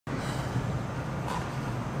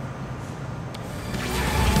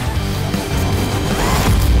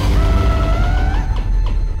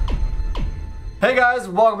Hey guys,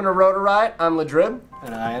 welcome to Rotor Riot. I'm Drib.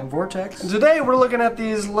 And I am Vortex. And today we're looking at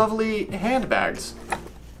these lovely handbags.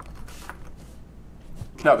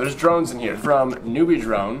 No, there's drones in here from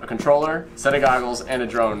NewBeeDrone, a controller, set of goggles, and a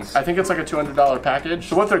drone. I think it's like a $200 package.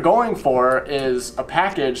 So what they're going for is a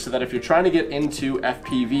package so that if you're trying to get into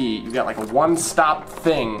FPV, you've got like a one-stop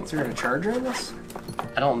thing. Is there a charger in this?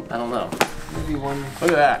 I don't know. Maybe one. Look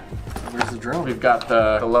at that. Where's the drone? We've got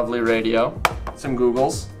the lovely radio, some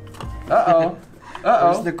Googles. Uh-oh.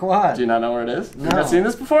 Uh-oh. Where's the quad? Do you not know where it is? No. You've not seen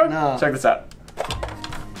this before? No. Check this out.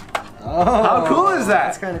 Oh, how cool is that?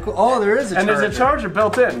 That's kind of cool. Oh, there is a charger. And there's a charger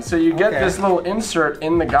built in. So you get this little insert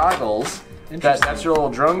in the goggles. That's your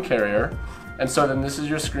little drone carrier. And so then this is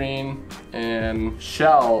your screen, and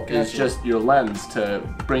shell is just your lens to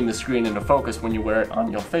bring the screen into focus when you wear it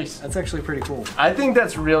on your face. That's actually pretty cool. I think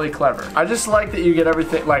that's really clever. I just like that you get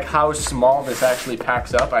everything, like how small this actually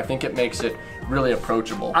packs up. I think it makes it really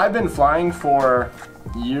approachable. I've been flying for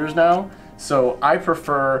years now, so I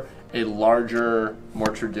prefer a larger, more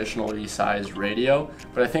traditionally sized radio.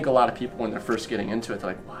 But I think a lot of people, when they're first getting into it,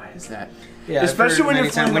 they're like, why is that? Yeah, especially when you're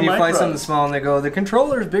flying when you fly something small and they go, the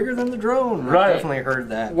controller's bigger than the drone. Right. I've definitely heard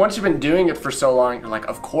that. Once you've been doing it for so long, you're like,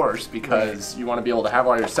 of course, because you want to be able to have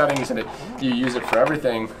all your settings and you use it for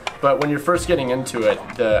everything. But when you're first getting into it,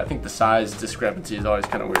 I think the size discrepancy is always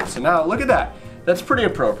kind of weird. So now, look at that. That's pretty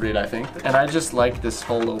appropriate, I think. And I just like this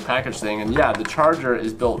whole little package thing. And yeah, the charger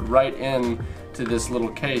is built right in to this little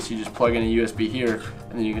case. You just plug in a USB here,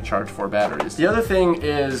 and then you can charge 4 batteries. The other thing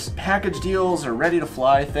is package deals or ready to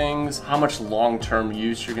fly things, how much long-term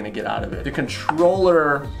use you're gonna get out of it. The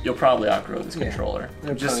controller, you'll probably outgrow this controller.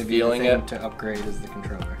 I'm just feeling it. To upgrade is the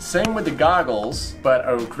controller. Same with the goggles, but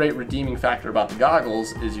a great redeeming factor about the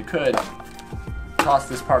goggles is you could toss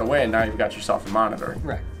this part away and now you've got yourself a monitor.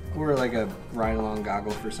 Right. Or like a ride-along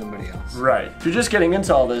goggle for somebody else. Right. If you're just getting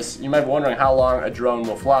into all this, you might be wondering how long a drone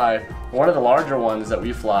will fly. One of the larger ones that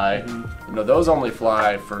we fly, you know, those only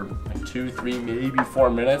fly for like 2, 3, maybe 4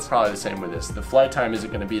 minutes. Probably the same with this. The flight time isn't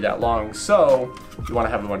going to be that long, so you want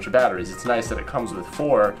to have a bunch of batteries. It's nice that it comes with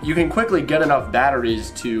 4. You can quickly get enough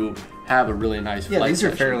batteries to have a really nice flight these are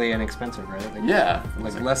session. fairly inexpensive, right? Like, yeah.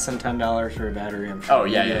 Like less than $10 for a battery, I'm sure. Oh,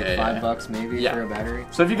 yeah, maybe like $5 maybe for a battery.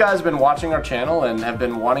 So if you guys have been watching our channel and have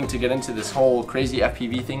been wanting to get into this whole crazy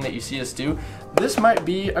FPV thing that you see us do, this might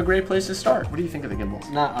be a great place to start. What do you think of the gimbals?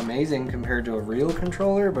 Not amazing compared to a real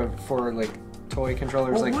controller, but for like toy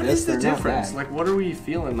controllers like what this, is the they're difference? not bad. Like, what are we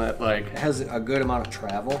feeling that like? It has a good amount of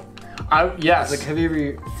travel. Yes. Like, have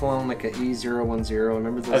you ever flown like a E010?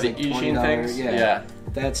 Remember those like E-Sheen things? Yeah.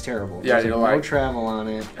 That's terrible. Yeah, There's you're no like, travel on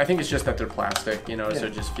it. I think it's just that they're plastic, you know, so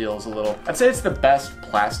it just feels a little. I'd say it's the best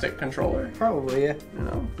plastic controller. Probably, yeah.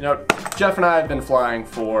 You know, Jeff and I have been flying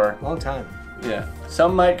for Long time. Yeah.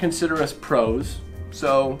 Some might consider us pros.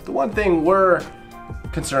 So the one thing we're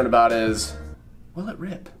concerned about is, will it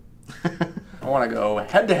rip? I want to go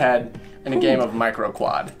head to head in a game of micro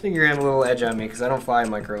quad. I think you're having a little edge on me because I don't fly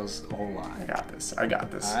micros a whole lot. I got this. I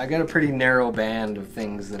got this. I got a pretty narrow band of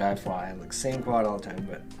things that I fly, like same quad all the time,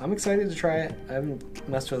 but I'm excited to try it. I haven't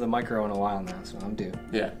messed with a micro in a while now, so I'm due.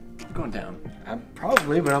 Yeah. I'm going down.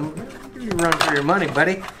 Probably, but I'm gonna run for your money,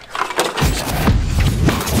 buddy.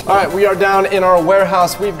 All right, we are down in our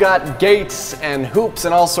warehouse. We've got gates and hoops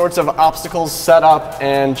and all sorts of obstacles set up,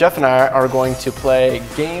 and Jeff and I are going to play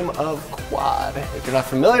Game of Quad. If you're not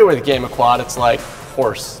familiar with Game of Quad, it's like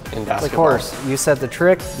horse in basketball. Like horse. You set the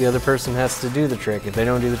trick, the other person has to do the trick. If they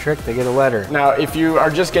don't do the trick, they get a letter. Now, if you are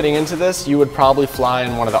just getting into this, you would probably fly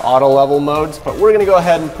in one of the auto level modes, but we're gonna go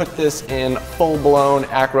ahead and put this in full-blown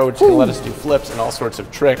acro, which is gonna let us do flips and all sorts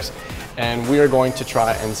of tricks, and we are going to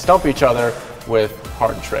try and stump each other with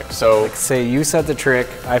hard tricks. So, like, say you set the trick,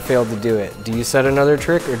 I failed to do it. Do you set another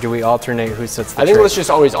trick, or do we alternate who sets the trick? I think let's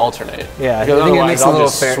just always alternate. Yeah, because I think it makes it a little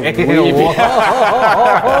fair.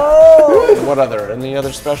 What other? Any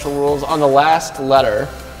other special rules? On the last letter,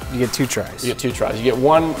 you get 2 tries. You get 2 tries. You get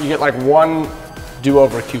one. You get like one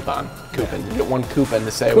do-over coupon. You get 1 coupon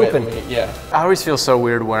to say. Coupon. Yeah. I always feel so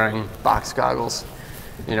weird wearing box goggles.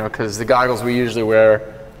 You know, because the goggles we usually wear,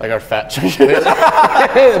 like our fat chicken.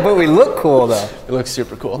 But we look cool though. It looks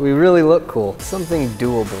super cool. We really look cool. Something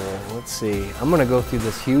doable. Let's see. I'm gonna go through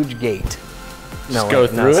this huge gate. Just go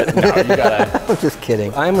through it? No, you gotta. I'm just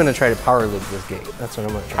kidding. I'm gonna try to power loop this gate. That's what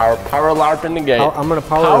I'm gonna try. Power LARP in the gate. I'm gonna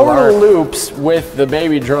power loops with the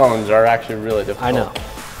baby drones are actually really difficult. I know.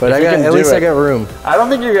 But at least I got room. I don't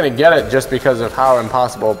think you're gonna get it just because of how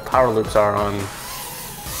impossible power loops are on.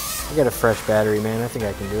 I got a fresh battery, man. I think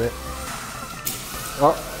I can do it.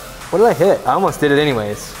 Oh, what did I hit? I almost did it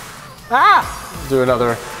anyways. Ah! Do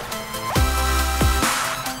another.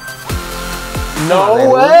 No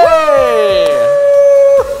way!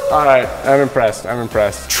 All right, I'm impressed. I'm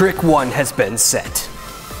impressed. Trick 1 has been set.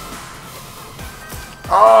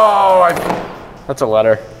 Oh, that's a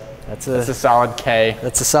letter. That's a solid K.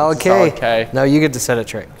 That's a solid K. Solid K. Now you get to set a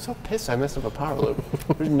trick. I'm so pissed I messed up a power loop.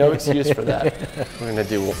 There's no excuse for that. We're gonna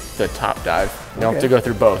do the top dive. You don't have to go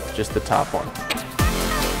through both, just the top one.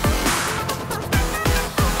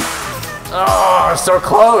 Oh, so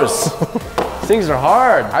close. Things are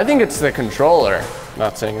hard. I think it's the controller.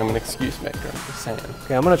 Not saying I'm an excuse maker, I'm just saying.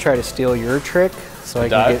 Okay, I'm gonna try to steal your trick so I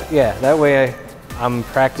can get, yeah, that way I'm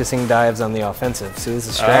practicing dives on the offensive. See, this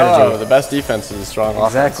is strategy. Oh, the best defense is a strong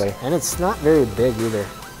offense. Exactly, and it's not very big either.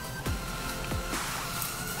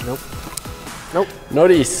 Nope. Nope.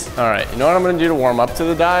 Notice. All right, you know what I'm gonna do to warm up to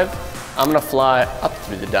the dive? I'm gonna fly up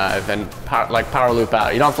through the dive and power loop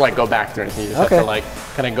out. You don't have to like go back through anything. You just have to like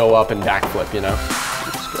kind of go up and backflip, you know?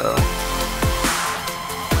 Let's go.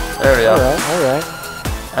 There we go. All right.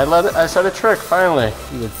 I set a trick finally.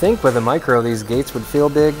 You would think with a micro these gates would feel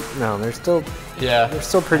big. No, they're still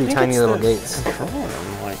pretty tiny little gates. Controlling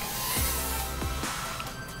them, like.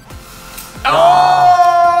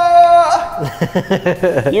 Oh!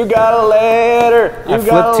 You got a ladder. I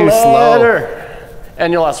flipped too slow.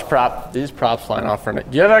 And you lost a prop. These props flying off from it.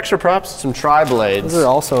 Do you have extra props? Some tri-blades. Those are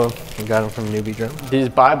also, I got them from NewBeeDrone. These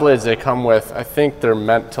bi-blades they come with, I think they're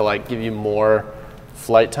meant to like give you more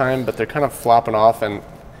flight time, but they're kind of flopping off, and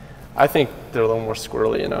I think they're a little more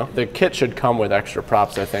squirrely, you know? The kit should come with extra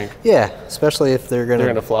props, I think. Yeah, especially if they're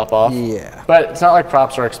gonna flop off. Yeah. But it's not like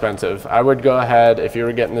props are expensive. I would go ahead, if you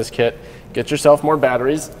were getting this kit, get yourself more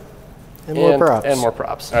batteries. And more props. And more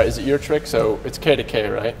props. All right, is it your trick? So it's K to K,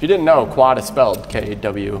 right? If you didn't know, quad is spelled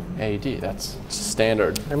K-W-A-D. That's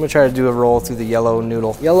standard. I'm gonna try to do a roll through the yellow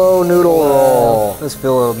noodle. Yellow noodle roll. Let's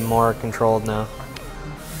feel a little more controlled now.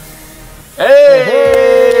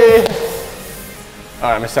 Hey! All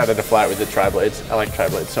right, I'm excited to fly it with the tri-blades. I like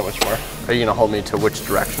tri-blades so much more. Are you gonna hold me to which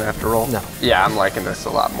direction I have to roll? No. Yeah, I'm liking this a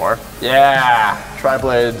lot more. Yeah,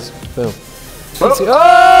 tri-blades. Boom. Oh!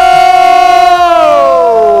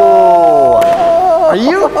 Are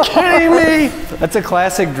you kidding me? That's a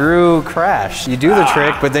classic Drew crash. You do the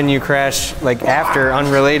trick, but then you crash like after,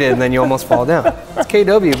 unrelated, and then you almost fall down. It's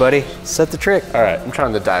KW, buddy. Set the trick. All right, I'm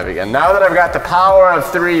trying to dive again. Now that I've got the power of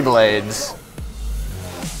 3 blades.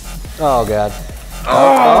 Oh, God.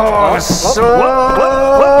 Oh, so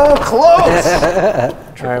close.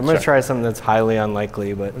 All right, I'm gonna try something that's highly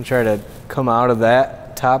unlikely, but I'm trying to come out of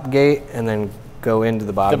that top gate and then go into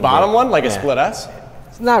the bottom. The bottom gate. one, like a split S?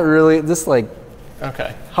 It's not really, this like,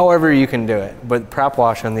 okay. However you can do it, but prop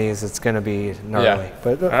wash on these, it's gonna be gnarly. Yeah.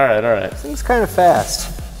 But all right. This thing's kind of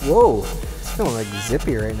fast. Whoa, it's feeling like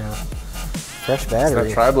zippy right now. Fresh battery. It's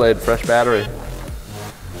that tri-blade, fresh battery.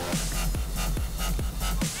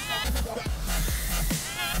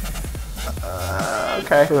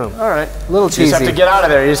 Okay. Boom. All right. A little cheesy. You just have to get out of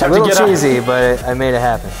there. You just have to get out. A little cheesy, but I made it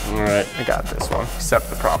happen. All right, I got this one. Except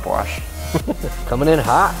the prop wash. Coming in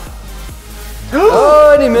hot.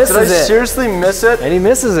 Oh, and he misses it. Did I seriously miss it? And he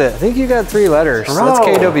misses it. I think you got 3 letters. So that's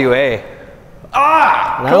KWA.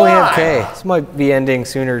 Ah! I only have K. This might be ending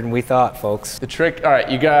sooner than we thought, folks. The trick, all right,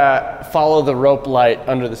 you gotta follow the rope light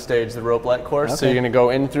under the stage, the rope light course. Okay. So you're gonna go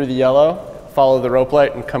in through the yellow, follow the rope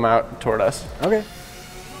light, and come out toward us. Okay.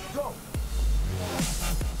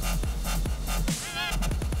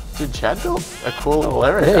 Dude, Chad built a cool little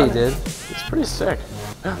area. Yeah, he did. It's pretty sick.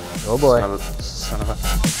 Oh boy. Son of a.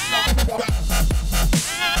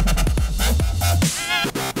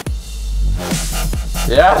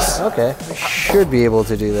 Yes! Okay, I should be able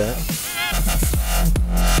to do that.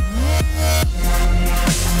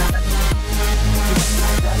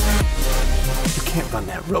 You can't run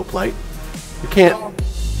that rope light. You can't.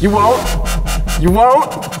 You won't. You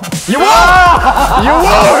won't. You won't! You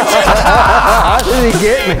won't! How did he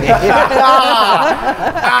get me? This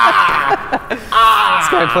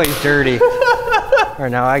guy plays dirty. All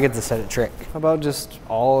right, now I get to set a trick. How about just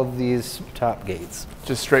all of these top gates?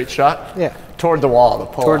 Just straight shot? Yeah. Toward the wall, the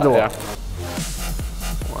pull Toward the wall. Yeah.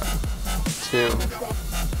 1, 2,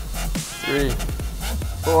 3,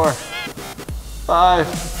 4, 5,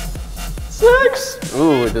 6.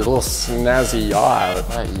 Ooh, the little snazzy yaw out.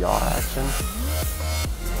 That yaw action.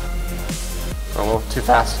 Oh, a little too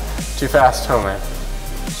fast. Too fast, oh man.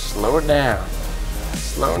 Slow it down.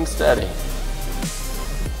 Slow and steady.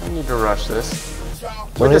 I need to rush this.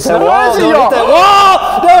 Don't hit that wall! Don't hit that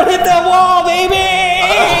wall! Don't hit that wall, baby!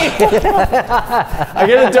 I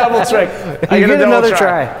get a double trick. I get another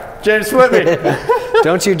try. James, flip me.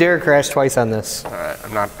 Don't you dare crash twice on this. All right,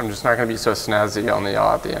 I'm just not gonna be so snazzy on the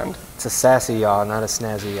yaw at the end. It's a sassy yaw, not a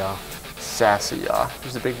snazzy yaw. Sassy yaw.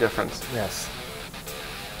 There's a big difference. Yes.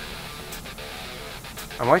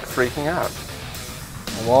 I'm like freaking out.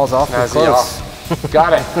 The wall's awfully Now is he close. off?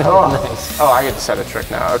 Got it. Oh, Nice. Oh, I get to set a trick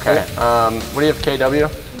now. Okay. What do you have,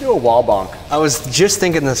 KW? Do a wall bonk. I was just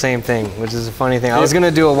thinking the same thing, which is a funny thing. I was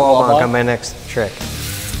gonna do a wall bonk on my next trick.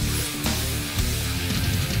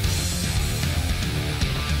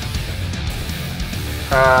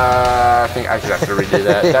 I think I should have to redo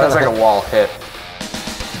that. That was like a wall hit.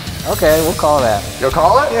 Okay, we'll call that. You'll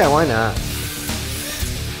call it? Yeah, why not?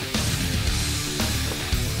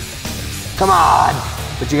 Come on!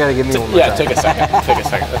 But you gotta give me one more Yeah, try. take a second. Take a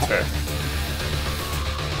second. That's fair.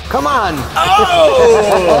 Come on!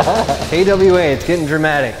 Oh! AWA, it's getting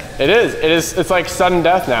dramatic. It is. It is. It's like sudden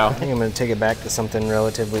death now. I think I'm gonna take it back to something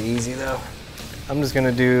relatively easy though. I'm just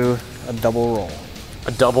gonna do a double roll.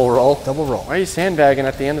 A double roll? Double roll. Why are you sandbagging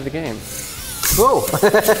at the end of the game? Whoa!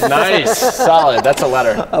 Nice. Solid. That's a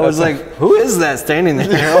letter. I was like, who is that standing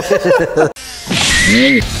there?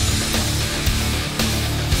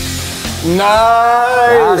 Nice.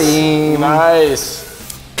 Got him.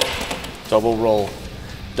 Nice. Double roll.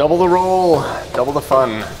 Double the roll. Double the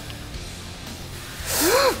fun.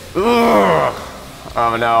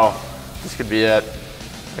 Oh no. This could be it.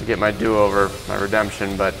 I get my do-over, my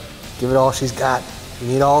redemption, but... Give it all she's got. You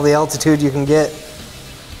need all the altitude you can get.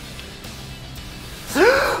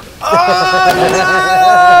 Oh no!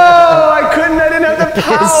 I couldn't, I didn't have the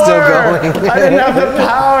power! It's still going. I didn't have the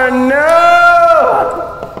power, no!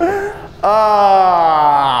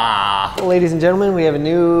 Ah! Ladies and gentlemen, we have a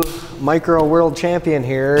new micro world champion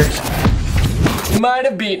here. You might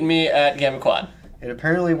have beaten me at Gamma Quad. It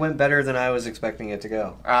apparently went better than I was expecting it to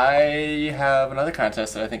go. I have another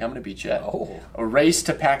contest that I think I'm going to beat you at. Oh. A race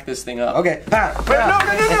to pack this thing up. Okay. Wait,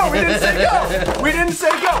 no, we didn't say go! We didn't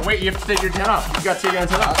say go! Wait, you have to take your 10 off. You got to take your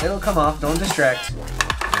 10 off. It'll come off, don't distract.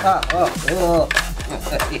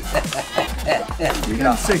 You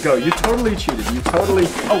didn't say go. You totally cheated. You totally...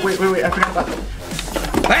 Oh, wait, I forgot about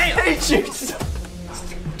that. Hey! Hey, jeez!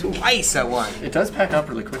 Twice I won. It does pack up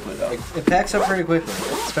really quickly, though. It packs up pretty quickly,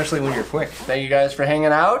 especially when you're quick. Thank you guys for hanging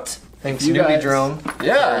out. Thanks You guys- NewBeeDrone.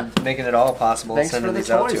 Yeah. For making it all possible. Thanks for sending the these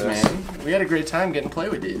out toys, to us. man. We had a great time getting to play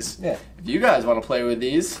with these. Yeah. If you guys want to play with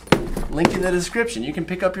these, link in the description. You can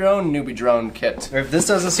pick up your own NewBeeDrone kit. Or if this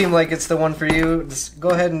doesn't seem like it's the one for you, just go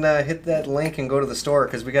ahead and hit that link and go to the store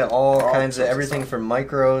because we got all kinds of everything from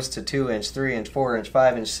micros to 2-inch, 3-inch, 4-inch,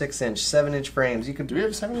 5-inch, 6-inch, 7-inch frames. You could. Do we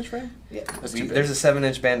have a 7-inch frame? Yeah. That's too big. There's a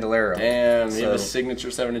 7-inch bandolero. Damn, you have a So- signature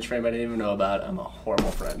 7-inch frame I didn't even know about. I'm a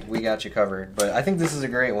horrible friend. We got you covered, but I think this is a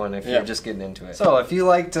great one if Yeah. you're just getting into it. So if you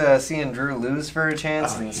liked seeing Drew lose for a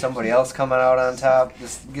chance and somebody else coming out on top,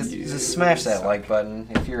 just smash that like button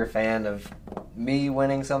if you're a fan of me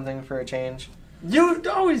winning something for a change. You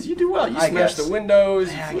do well. You I smash guess. the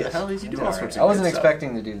windows, Yeah, I you guess. helis, you do It's all all sorts right. of I wasn't good stuff.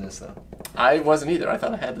 expecting to do this though. I wasn't either. I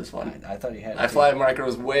thought I had this one. I thought you had. I fly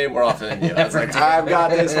micros way more often than you. I was Never like, did. I've got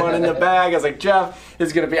this one in the bag. I was like, Jeff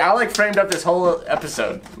is gonna be. I like framed up this whole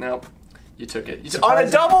episode. Nope, you took it. On a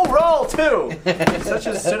double roll too.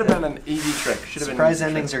 Should have been an easy trick. Should have been. Surprise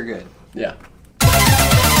endings are good. Yeah.